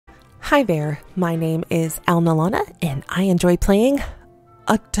Hi there, my name is Alnalana and I enjoy playing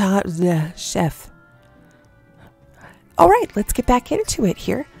Automachef. Alright, let's get back into it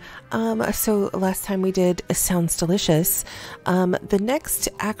here. So last time we did Sounds Delicious. The next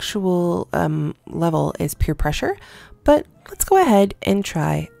actual level is Peer Pressure, but let's go ahead and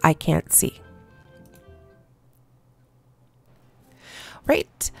try I Can't See.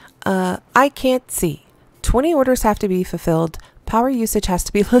 Right, I can't see. 20 orders have to be fulfilled. Power usage has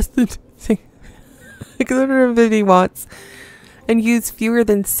to be less than 650 watts and use fewer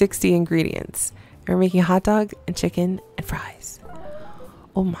than 60 ingredients. You're making a hot dog and chicken and fries.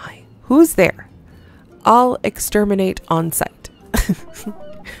 Oh my, who's there? I'll exterminate on sight.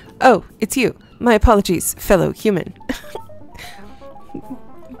 Oh, it's you. My apologies, fellow human.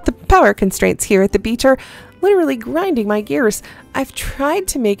 The power constraints here at the beach are literally grinding my gears. I've tried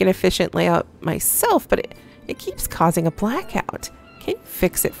to make an efficient layout myself, but it keeps causing a blackout. Can you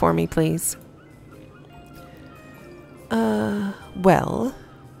fix it for me, please? Well,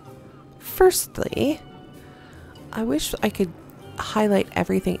 firstly, I wish I could highlight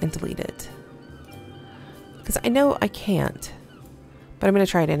everything and delete it. Because I know I can't, but I'm going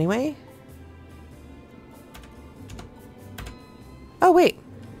to try it anyway. Oh, wait.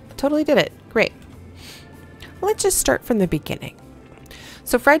 I totally did it. Great. Let's just start from the beginning.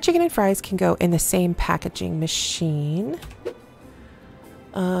 So fried chicken and fries can go in the same packaging machine.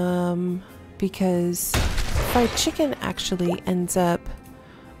 Because fried chicken actually ends up,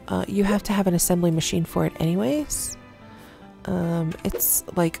 you have to have an assembly machine for it anyways. It's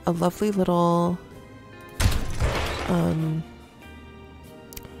like a lovely little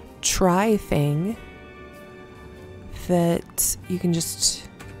try thing that you can just,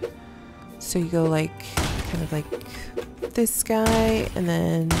 so you go like kind of like this guy and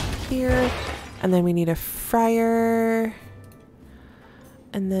then here, and then we need a fryer,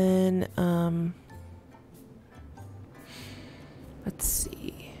 and then let's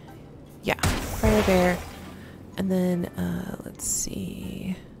see, yeah, fryer there, and then let's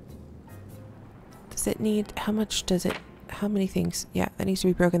see, does it need, how much does it, how many things, yeah, that needs to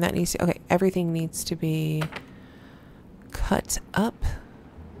be broken, that needs to, okay, everything needs to be cut up.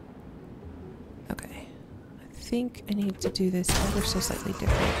 Okay, I think I need to do this ever so slightly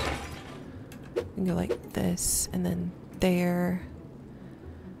different. I can go like this, and then there,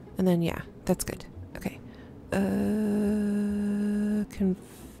 and then yeah, that's good. Okay,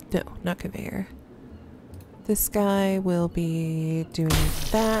 no, not conveyor. This guy will be doing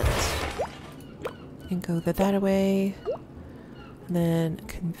that, and go that away, and then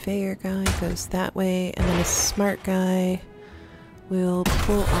conveyor guy goes that way, and then a smart guy will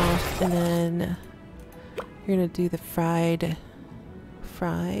pull off, and then you're gonna do the fried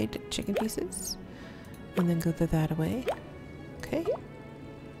chicken pieces, and then go that away. Okay,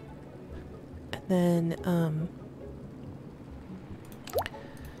 and then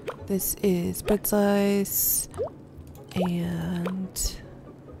this is bread slice and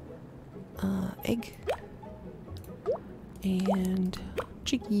egg and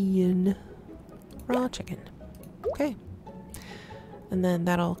chicken, raw chicken. Okay, and then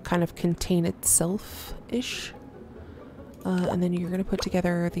that'll kind of contain itself-ish. And then you're gonna put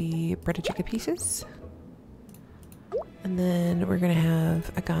together the breaded chicken pieces, and then we're gonna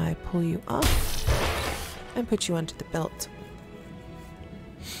have a guy pull you off and put you onto the belt.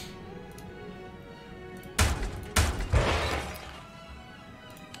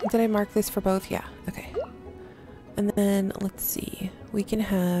 Did I mark this for both? Yeah, okay. And then let's see, we can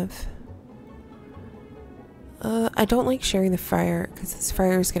have, I don't like sharing the fryer because this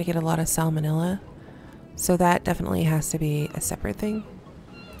fryer is going to get a lot of salmonella, so that definitely has to be a separate thing.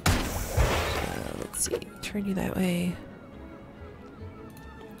 Let's see, turn you that way.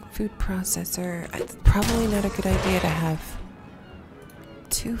 Food processor, it's probably not a good idea to have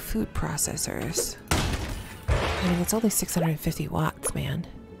two food processors. I mean, it's only 650 watts, man.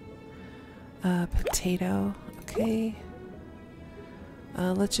 Potato, okay.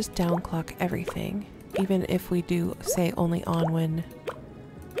 Let's just downclock everything, even if we do say only on when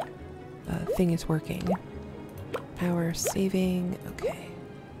thing is working. Power saving, okay.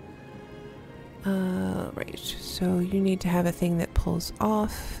 Right, so you need to have a thing that pulls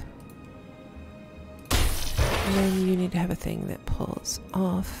off, and then you need to have a thing that pulls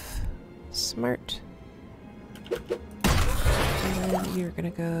off. Smart. And then you're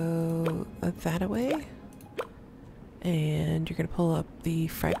gonna go that away, and you're gonna pull up the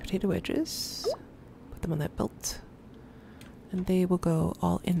fried potato wedges, put them on that belt, and they will go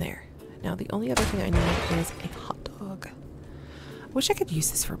all in there. Now the only other thing I need is a hot dog. I wish I could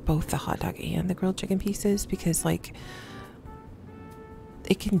use this for both the hot dog and the grilled chicken pieces, because like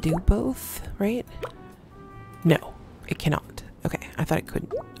it can do both, right? No, it cannot. Okay, I thought it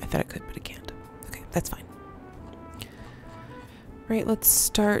could. I thought it could, but it can't. Okay, that's fine. Right, let's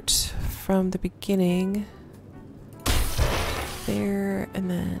start from the beginning. There, and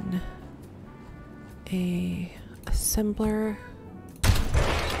then a assembler,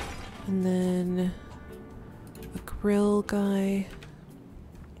 and then a grill guy.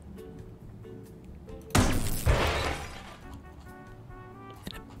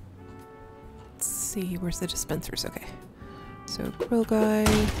 Let's see, where's the dispensers? Okay, so grill guy,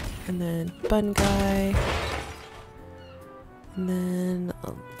 and then bun guy, and then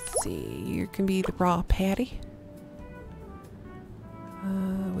let's see, you can be the raw patty.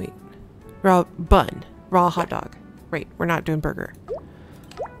 Wait. Raw bun. Raw hot dog. Right, we're not doing burger.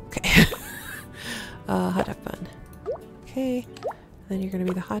 Okay. Hot dog bun. Okay. Then you're gonna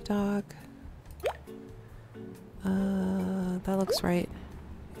be the hot dog. That looks right.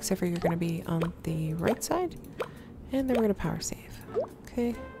 Except for you're gonna be on the right side. And then we're gonna power save.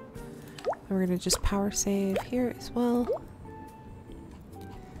 Okay. And we're gonna just power save here as well.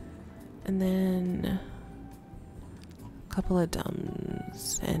 And then couple of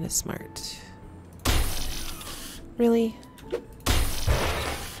dumbs and a smart. Really?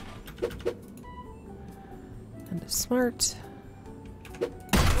 And a smart.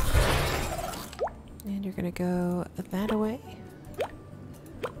 And you're gonna go that away.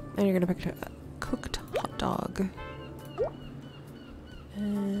 And you're gonna pick a cooked hot dog.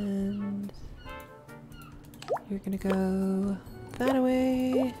 And you're gonna go that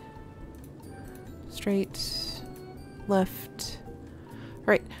away. Straight. Left.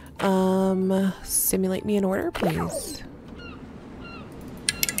 Right. Simulate me an order, please.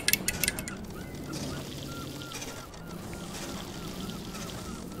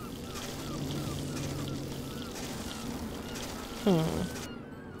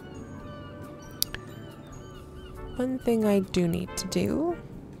 One thing I do need to do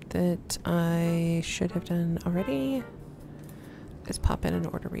that I should have done already is pop in an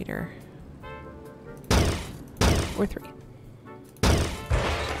order reader. Or 3.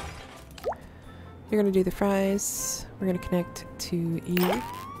 You're gonna do the fries. We're gonna connect to you,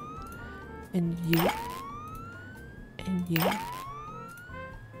 and you, and you,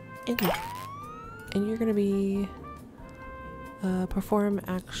 and you. And you're gonna be perform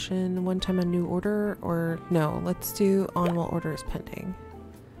action one time on new order, or no, let's do on while order is pending.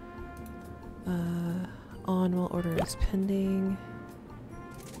 On while order is pending.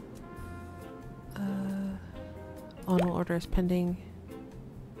 On while order is pending.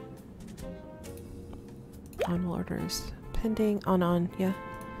 On while order is pending. On, yeah.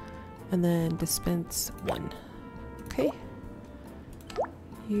 And then dispense 1. Okay.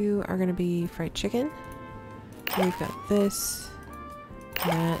 You are going to be fried chicken. And we've got this,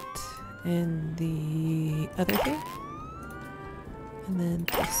 that, and the other thing. And then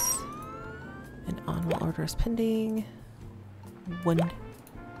this. And on while order is pending. 1.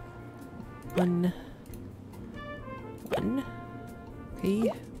 1. 1.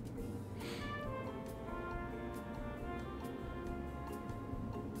 Okay.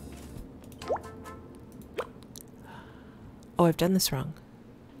 Oh, I've done this wrong.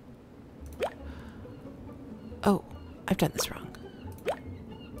 Oh, I've done this wrong.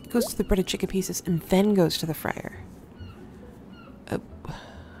 It goes to the breaded chicken pieces and then goes to the fryer. Oh,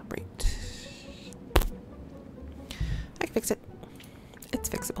 right. I can fix it. It's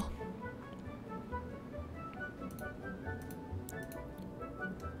fixable.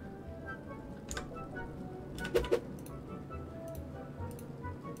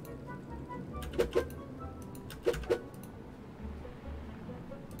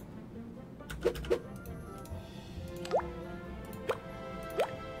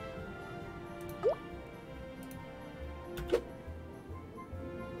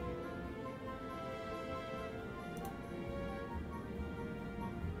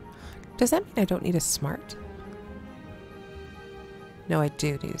 Does that mean I don't need a smart? No, I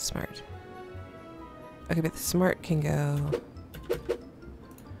do need a smart. Okay, but the smart can go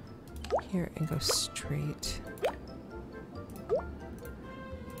here and go straight.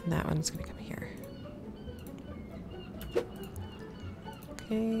 And that one's gonna come here.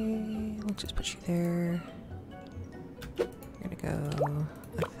 Okay, we'll just put you there. We're gonna go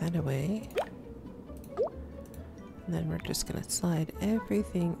that away. And then we're just gonna slide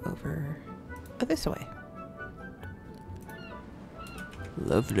everything over this way.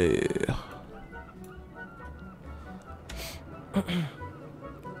 Lovely.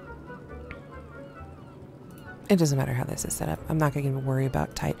 It doesn't matter how this is set up. I'm not gonna even worry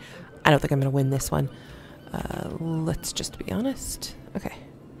about tight. I don't think I'm gonna win this one. Let's just be honest. Okay.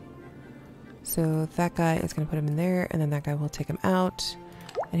 So that guy is going to put him in there, and then that guy will take him out.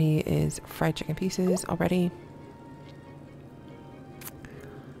 And he is fried chicken pieces already.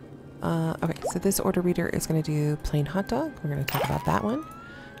 Okay, so this order reader is going to do plain hot dog. We're going to talk about that one.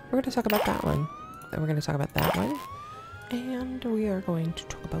 We're going to talk about that one. Then we're going to talk about that one. And we are going to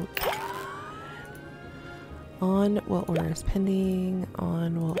talk about on while order is pending.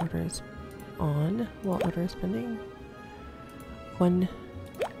 On while order is pending. 1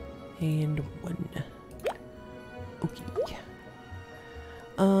 and 1. Okay.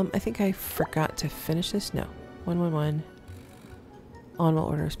 I think I forgot to finish this. No. 1 1 1. On while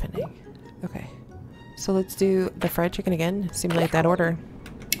order is pending. Okay. So let's do the fried chicken again. Simulate that order.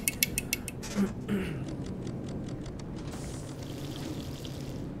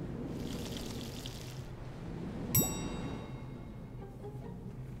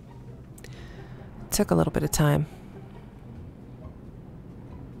 Took a little bit of time.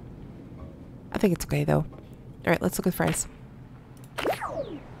 I think it's okay though. Alright, let's look at fries.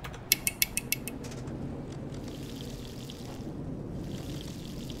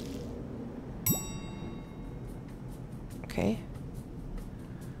 Okay.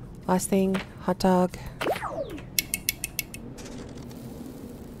 Last thing, hot dog.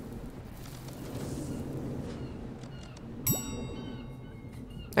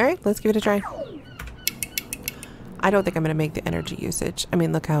 Alright, let's give it a try. I don't think I'm going to make the energy usage. I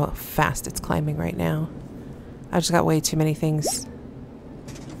mean, look how fast it's climbing right now. I just got way too many things.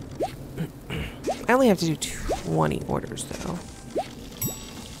 I only have to do 20 orders, though.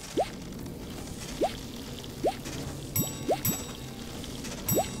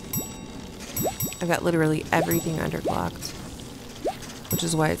 I've got literally everything underclocked, which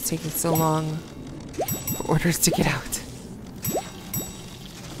is why it's taking so long for orders to get out.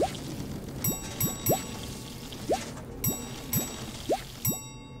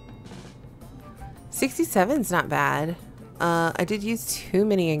 $67's not bad. I did use too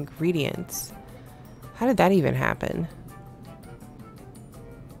many ingredients. How did that even happen?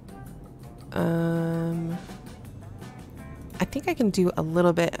 I think I can do a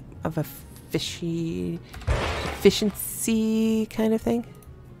little bit of a efficiency kind of thing.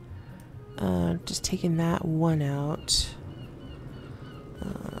 Just taking that one out.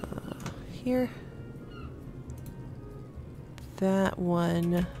 Here. That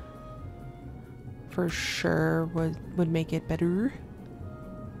one for sure would make it better.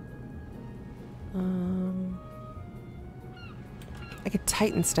 I could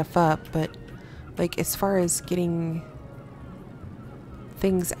tighten stuff up, but like as far as getting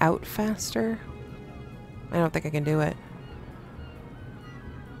things out faster, I don't think I can do it.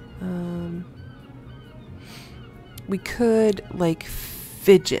 We could like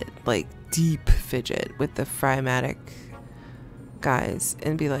fidget, like deep fidget with the Frymatic guys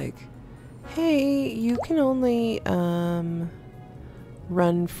and be like, hey, you can only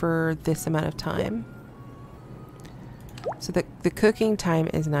run for this amount of time. So the cooking time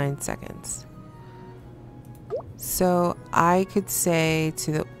is 9 seconds. So I could say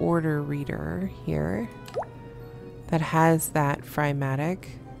to the order reader here that has that Frymatic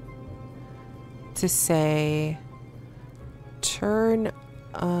to say turn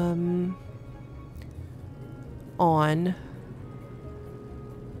on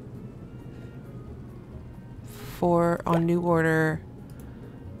for on new order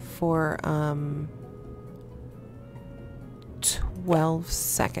for 12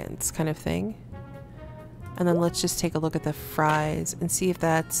 seconds kind of thing. And then let's just take a look at the fries and see if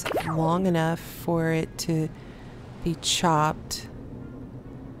that's long enough for it to be chopped.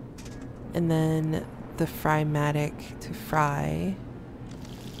 And then the Frymatic to fry.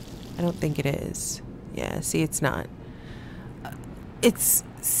 I don't think it is. Yeah, see, it's not. It's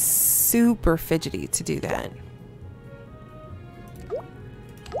super fidgety to do that.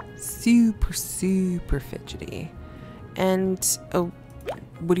 Super, super fidgety. And, oh,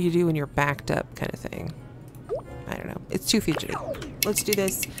 what do you do when you're backed up kind of thing? I don't know. It's too fidgety. Let's do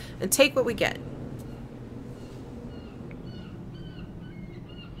this and take what we get.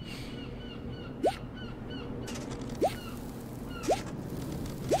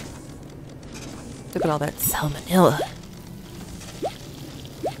 Look at all that salmonella.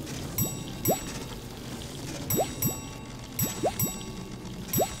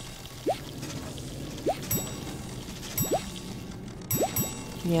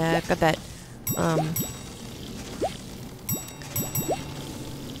 Yeah, I've got that,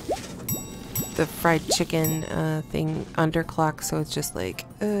 the fried chicken, thing underclocked, so it's just like,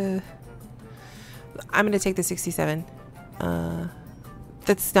 I'm gonna take the 67.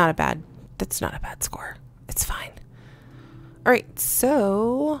 That's not a bad score. It's fine. All right,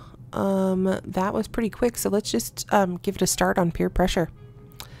 so that was pretty quick. So let's just give it a start on peer pressure.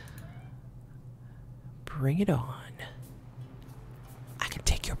 Bring it on. I can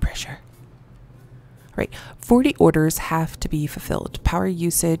take your pressure. All right, 40 orders have to be fulfilled. Power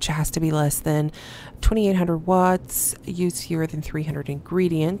usage has to be less than 2,800 watts. Use fewer than 300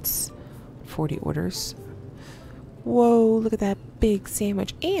 ingredients. 40 orders. Whoa, look at that big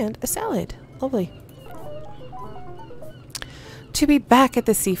sandwich and a salad. Lovely. To be back at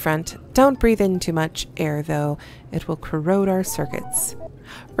the seafront. Don't breathe in too much air, though. It will corrode our circuits.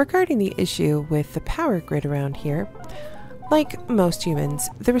 Regarding the issue with the power grid around here, like most humans,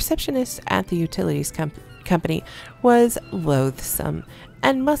 the receptionist at the utilities company was loathsome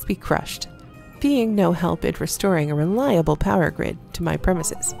and must be crushed, being no help in restoring a reliable power grid to my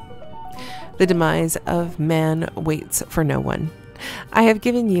premises. The demise of man waits for no one. I have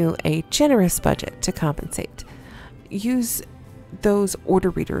given you a generous budget to compensate. Use those order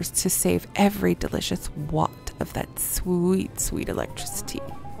readers to save every delicious watt of that sweet, sweet electricity.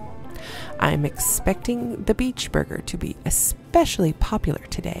 I'm expecting the beach burger to be especially popular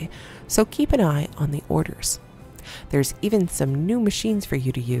today, so keep an eye on the orders. There's even some new machines for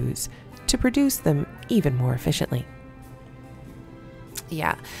you to use to produce them even more efficiently.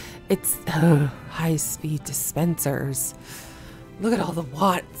 Yeah, it's high-speed dispensers. Look at all the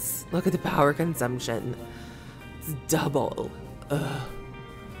watts. Look at the power consumption. It's double. Ugh.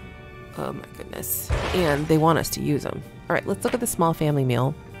 Oh my goodness. And they want us to use them. All right, let's look at the small family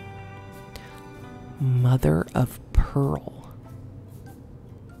meal. Mother of pearl.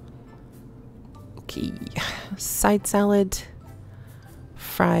 Okay. Side salad,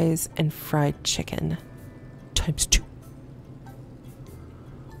 fries, and fried chicken. ×2.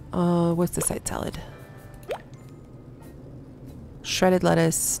 What's the side salad? Shredded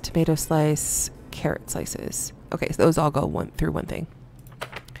lettuce, tomato slice, carrot slices. Okay, so those all go through one thing.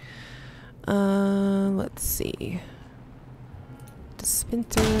 Let's see.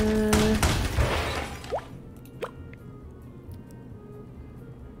 Dispenser.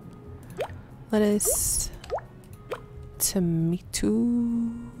 Lettuce. Tomato.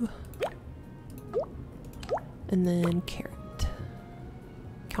 And then carrot.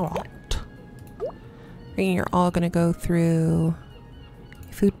 And you're all going to go through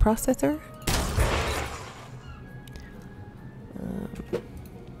a food processor.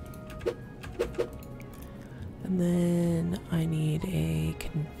 And then I need a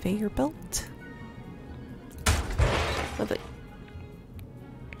conveyor belt. Lovely.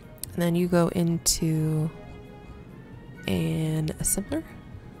 And then you go into an assembler.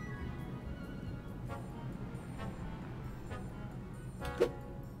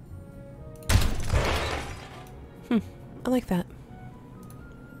 I like that.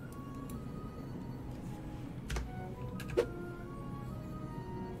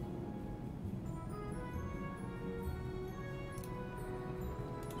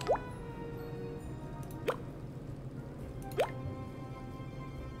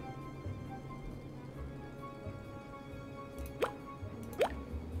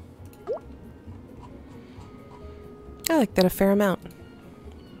 I like that a fair amount.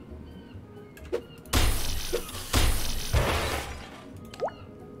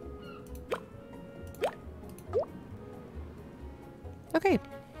 Okay,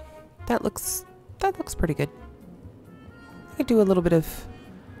 that looks pretty good. I could do a little bit of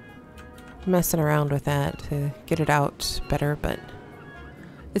messing around with that to get it out better, but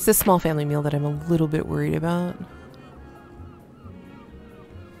it's the small family meal that I'm a little bit worried about.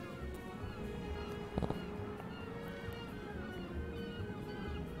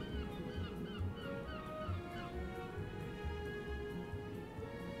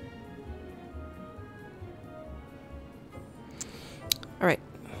 All right,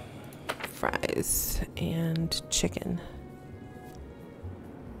 fries and chicken.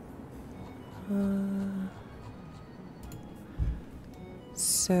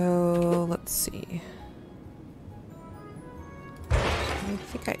 So let's see. I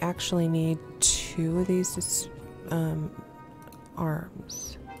think I actually need 2 of these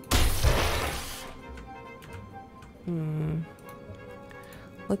arms.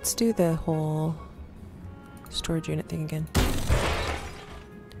 Let's do the whole storage unit thing again.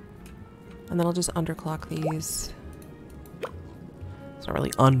 And then I'll just underclock these. It's not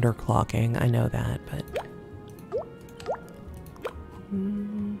really underclocking, I know that, but...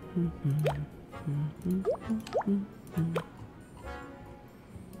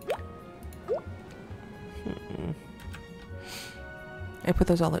 I put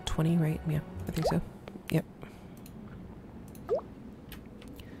those all at 20, right? Yeah, I think so. Yep.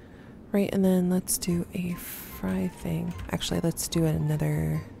 Right, and then let's do a fry thing. Actually, let's do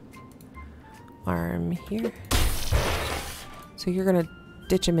another arm here. So you're gonna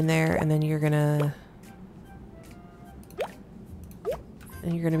ditch him in there, and then you're gonna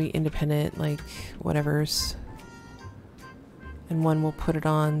be independent, like whatever's. And one will put it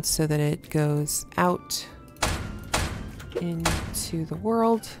on so that it goes out into the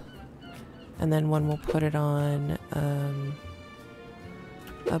world, and then one will put it on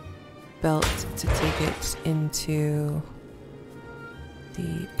a belt to take it into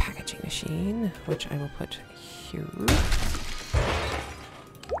the packaging machine, which I will put here.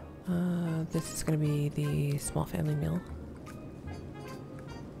 This is going to be the small family meal.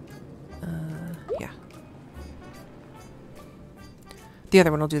 Yeah. The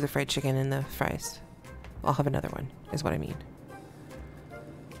other one will do the fried chicken and the fries. I'll have another one, is what I mean.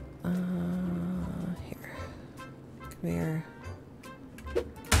 Here. Conveyor.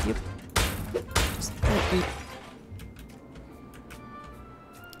 Yep. Just like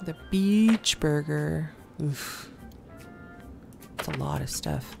the beach burger. Oof. It's a lot of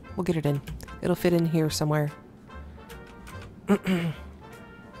stuff. We'll get it in. It'll fit in here somewhere. Okay,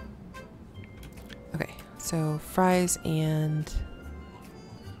 so fries and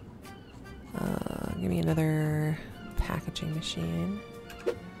give me another packaging machine.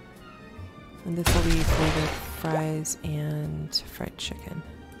 And this will be for the fries and fried chicken.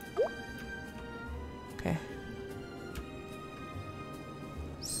 Okay.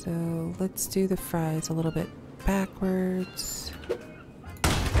 So let's do the fries a little bit backwards.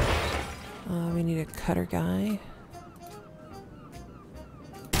 We need a cutter guy.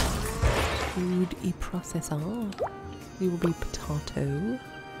 Food e processor. We will be potato.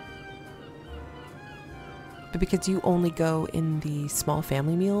 But because you only go in the small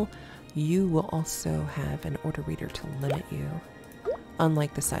family meal, you will also have an order reader to limit you.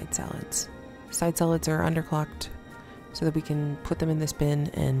 Unlike the side salads. Side salads are underclocked so that we can put them in this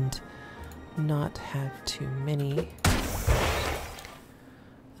bin and not have too many.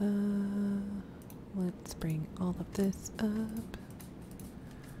 Let's bring all of this up.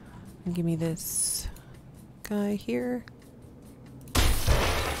 And give me this guy here.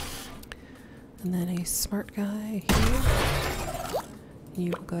 And then a smart guy here.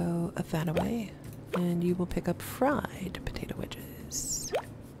 You will go that away. And you will pick up fried potato wedges.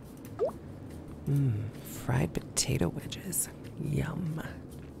 Fried potato wedges. Yum.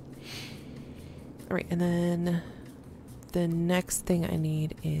 Alright, and then the next thing I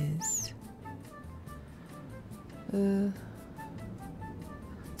need is... do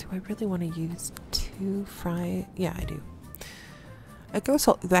I really want to use 2 fry? Yeah, I do. It goes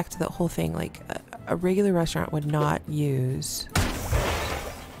back to the whole thing, like a regular restaurant would not use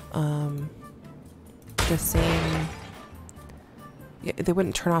the same... Yeah, they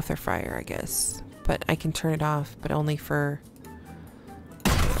wouldn't turn off their fryer, I guess. But I can turn it off, but only for...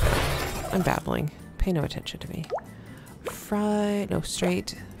 I'm babbling. Pay no attention to me.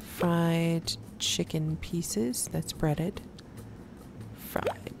 Straight fried chicken pieces. That's breaded.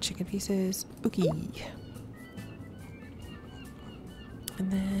 Fried chicken pieces. Okay.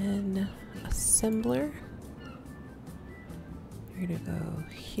 And then assembler. You're gonna go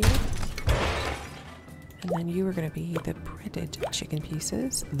here. And then you are gonna be the breaded chicken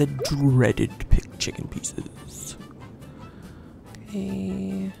pieces. The dreaded chicken pieces.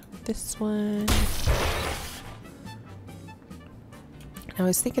 Okay, this one. I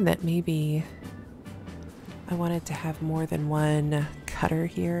was thinking that maybe I wanted to have more than one cutter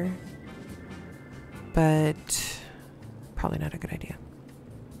here, but probably not a good idea.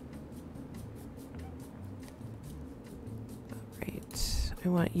 Alright, I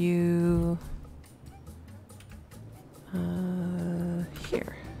want you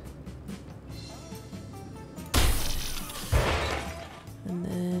here. And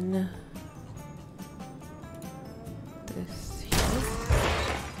then this here.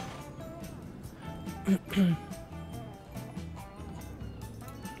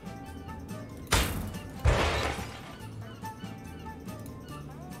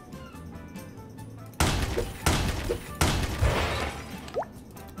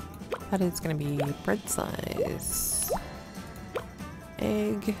 That is going to be bread slice,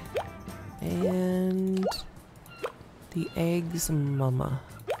 egg, and the egg's mama.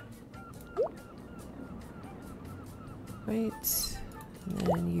 Right, and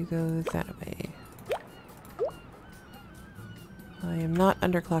then you go that way. I am not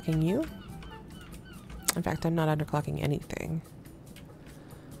underclocking you. In fact, I'm not underclocking anything.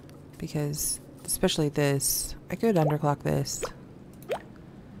 Because, especially this, I could underclock this.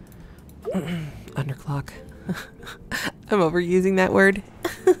 Underclock. I'm overusing that word.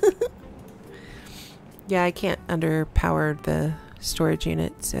 Yeah, I can't underpower the storage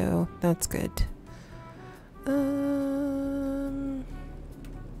unit, so that's good.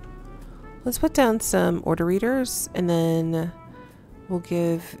 Let's put down some order readers, and then we'll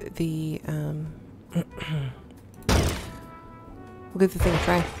give the we'll give the thing a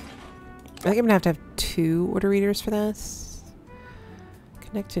try. I think I'm gonna have to have 2 order readers for this.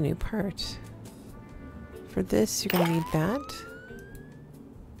 Connect a new part. For this, you're gonna need that.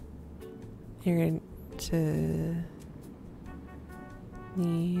 You're going to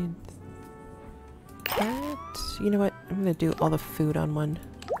need that. You know what? I'm gonna do all the food on one.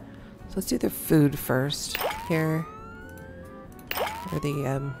 So let's do the food first. Here are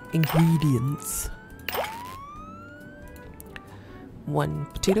the ingredients. 1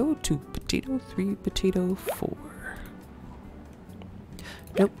 potato, 2 potato, 3 potato, 4.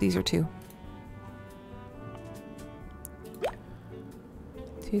 Nope, these are 2.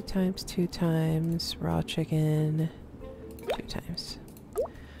 2 times 2 times raw chicken. 2 times.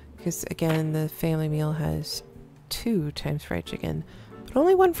 Because again, the family meal has 2 times fried chicken, but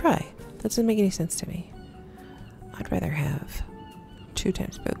only 1 fry. That doesn't make any sense to me. I'd rather have 2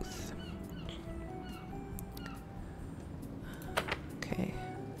 times both. Okay.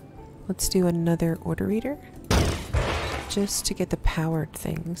 Let's do another order reader. Just to get the powered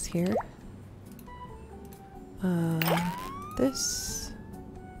things here. This.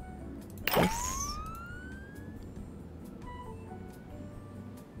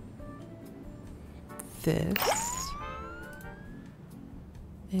 This.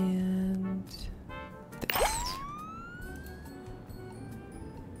 And this.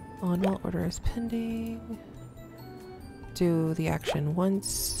 On while order is pending. Do the action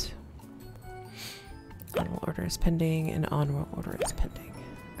once. On while order is pending, and on while order is pending.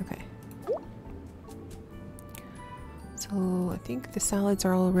 Okay. So I think the salads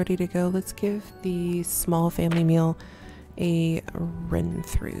are all ready to go. Let's give the small family meal a run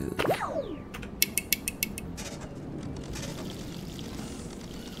through.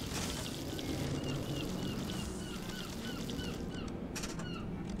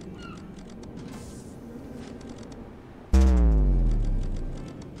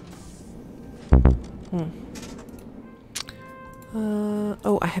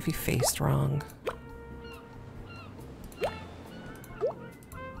 Oh, I have you faced wrong. I'm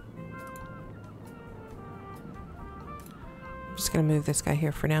just gonna move this guy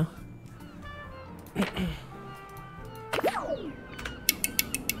here for now.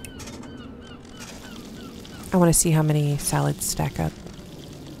 I want to see how many salads stack up.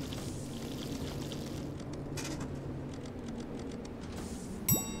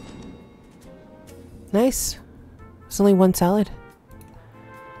 Nice. It's only 1 salad.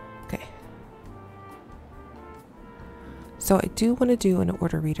 Okay. So I do want to do an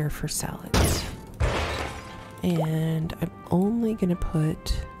order reader for salads. And I'm only going to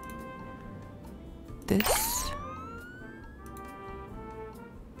put this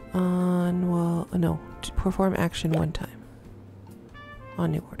on, well, no, to perform action 1 time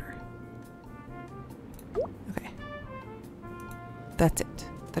on new order. Okay. That's it.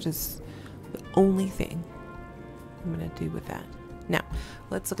 That is the only thing I'm gonna do with that. Now,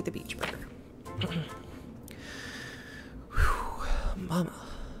 let's look at the beach burger. Whew, mama.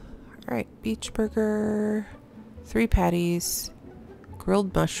 Alright, beach burger, 3 patties,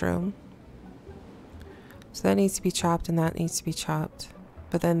 grilled mushroom. So that needs to be chopped and that needs to be chopped.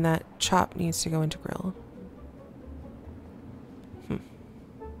 But then that chop needs to go into grill.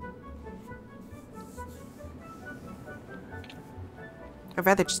 I'd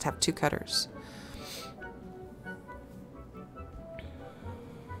rather just have 2 cutters.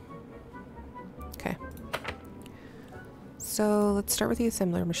 Okay. So let's start with the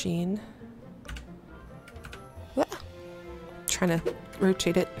assembler machine. Ah, trying to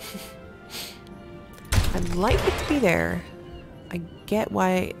rotate it. I'd like it to be there. I get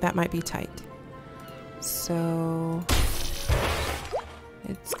why that might be tight. So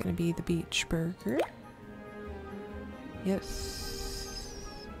it's gonna be the beach burger. Yes.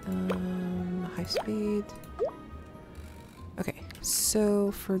 High speed. Okay,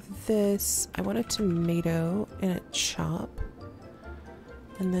 so for this, I want a tomato and a chop.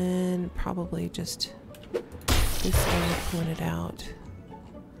 And then probably just this one pointed out.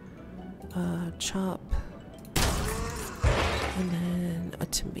 Chop. And then a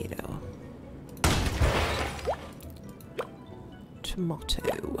tomato.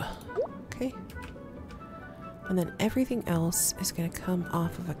 Tomato. Okay. And then everything else is going to come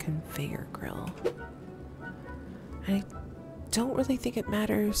off of a conveyor grill. I don't really think it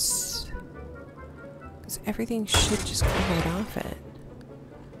matters because everything should just come right off it.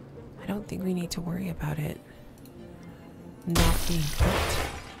 I don't think we need to worry about it not being cooked.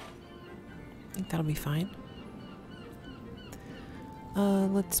 I think that'll be fine.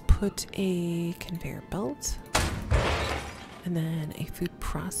 Let's put a conveyor belt and then a food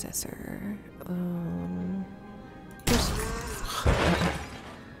processor.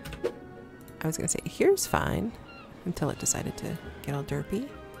 I was gonna say here's fine until it decided to get all derpy.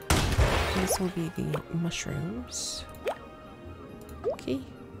 This will be the mushrooms. Okay.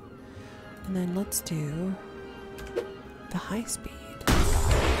 And then let's do the high speed.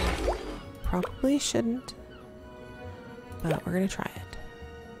 Probably shouldn't, but we're gonna try it.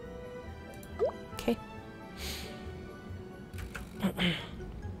 Okay.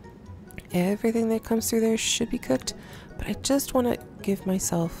 Everything that comes through there should be cooked, but I just want to give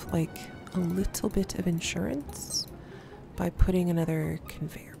myself like a little bit of insurance by putting another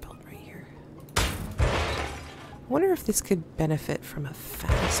conveyor belt right here. I wonder if this could benefit from a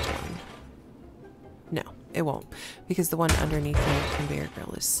fast one. No, it won't, because the one underneath the conveyor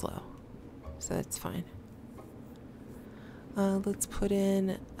grill is slow. So that's fine. Let's put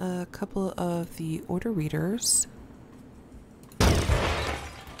in a couple of the order readers.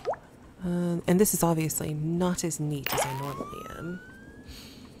 And this is obviously not as neat as I normally am.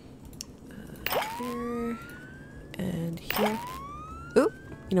 Here and here. Ooh,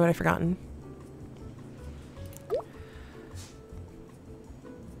 you know what I've forgotten?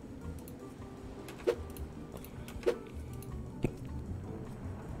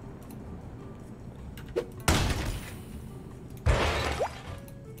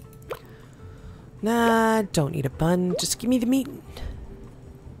 Nah, don't need a bun. Just give me the meat.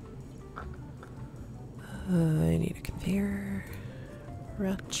 I need a conveyor.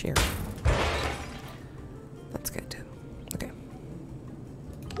 Chair. That's good. Okay.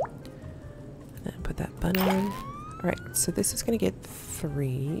 And then put that bun on. Alright, so this is going to get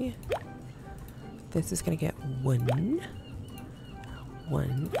 3. This is going to get 1.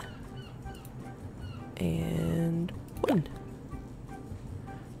 1. And 1.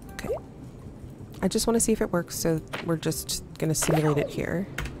 Okay. I just want to see if it works, so we're just going to simulate it here.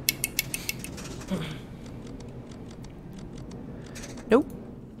 Nope.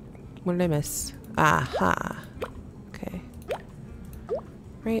 What did I miss? Aha. Okay.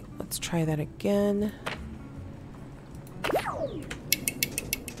 Right, let's try that again.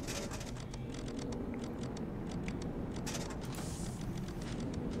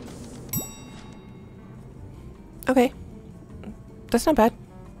 Okay. That's not bad.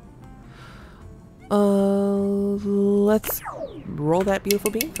 Let's roll that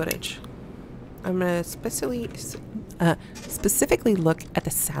beautiful bean footage. I'm gonna specifically look at the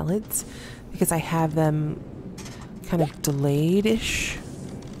salads because I have them kind of delayed-ish.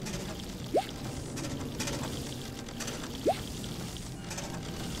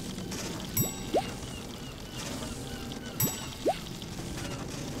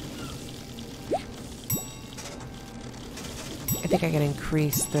 I think I can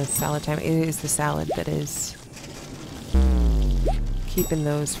increase the salad time. It is the salad that is keeping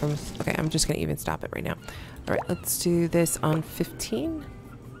those from... Okay, I'm just going to even stop it right now. All right, let's do this on 15.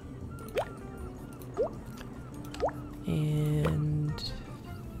 And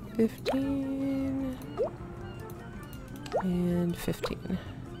 15. And 15.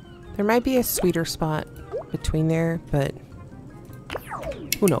 There might be a sweeter spot between there, but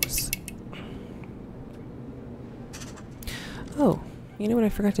who knows? Oh, you know what I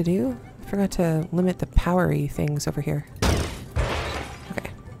forgot to do? I forgot to limit the powery things over here.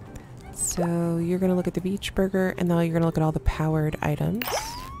 Okay. So you're going to look at the beach burger, and now you're going to look at all the powered items.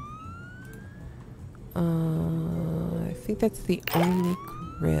 I think that's the only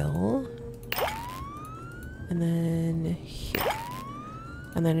grill. And then here.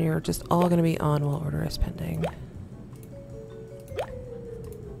 And then you're just all going to be on while order is pending.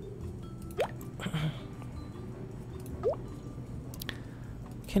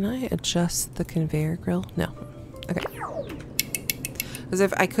 Can I adjust the conveyor grill? No. Okay. Because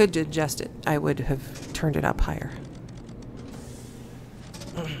if I could adjust it, I would have turned it up higher.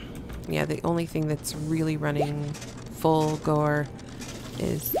 Yeah, the only thing that's really running full gore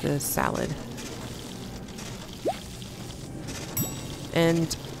is the salad.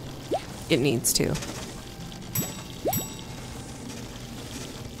 And it needs to.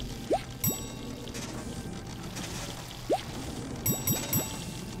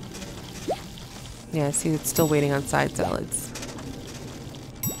 Yeah, see, it's still waiting on side salads.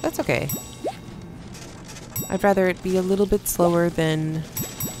 That's okay. I'd rather it be a little bit slower than...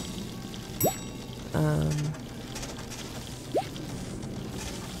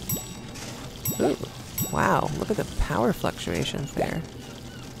 Ooh, wow, look at the power fluctuations there.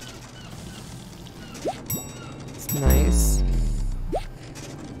 Nice.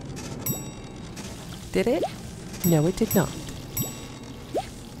 Did it? No, it did not.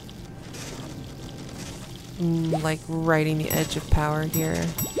 Like riding the edge of power here.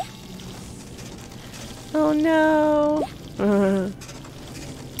 Oh no!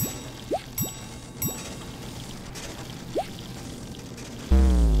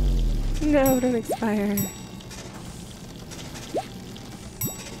 No, don't expire.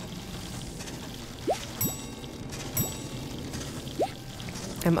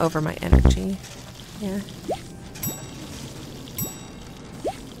 I'm over my energy. Yeah.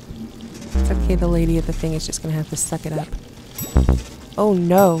 It's okay, the lady of the thing is just gonna have to suck it up. Oh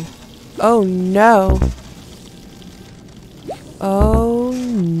no. Oh no. Oh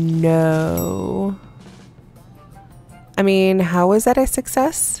no. I mean, how was that a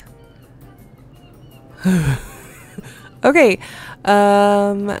success? Okay.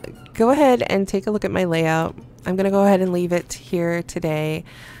 Go ahead and take a look at my layout. I'm gonna go ahead and leave it here today.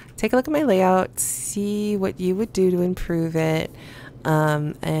 Take a look at my layout, see what you would do to improve it,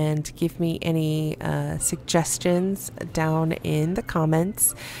 and give me any suggestions down in the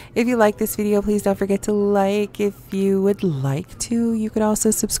comments. If you like this video, please don't forget to like. If you would like to, you could also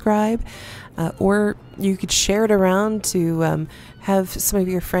subscribe, or you could share it around to have some of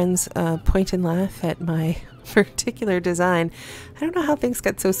your friends point and laugh at my particular design. I don't know how things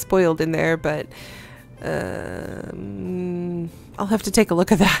got so spoiled in there, but I'll have to take a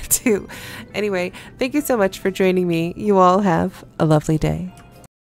look at that too. Anyway, thank you so much for joining me. You all have a lovely day.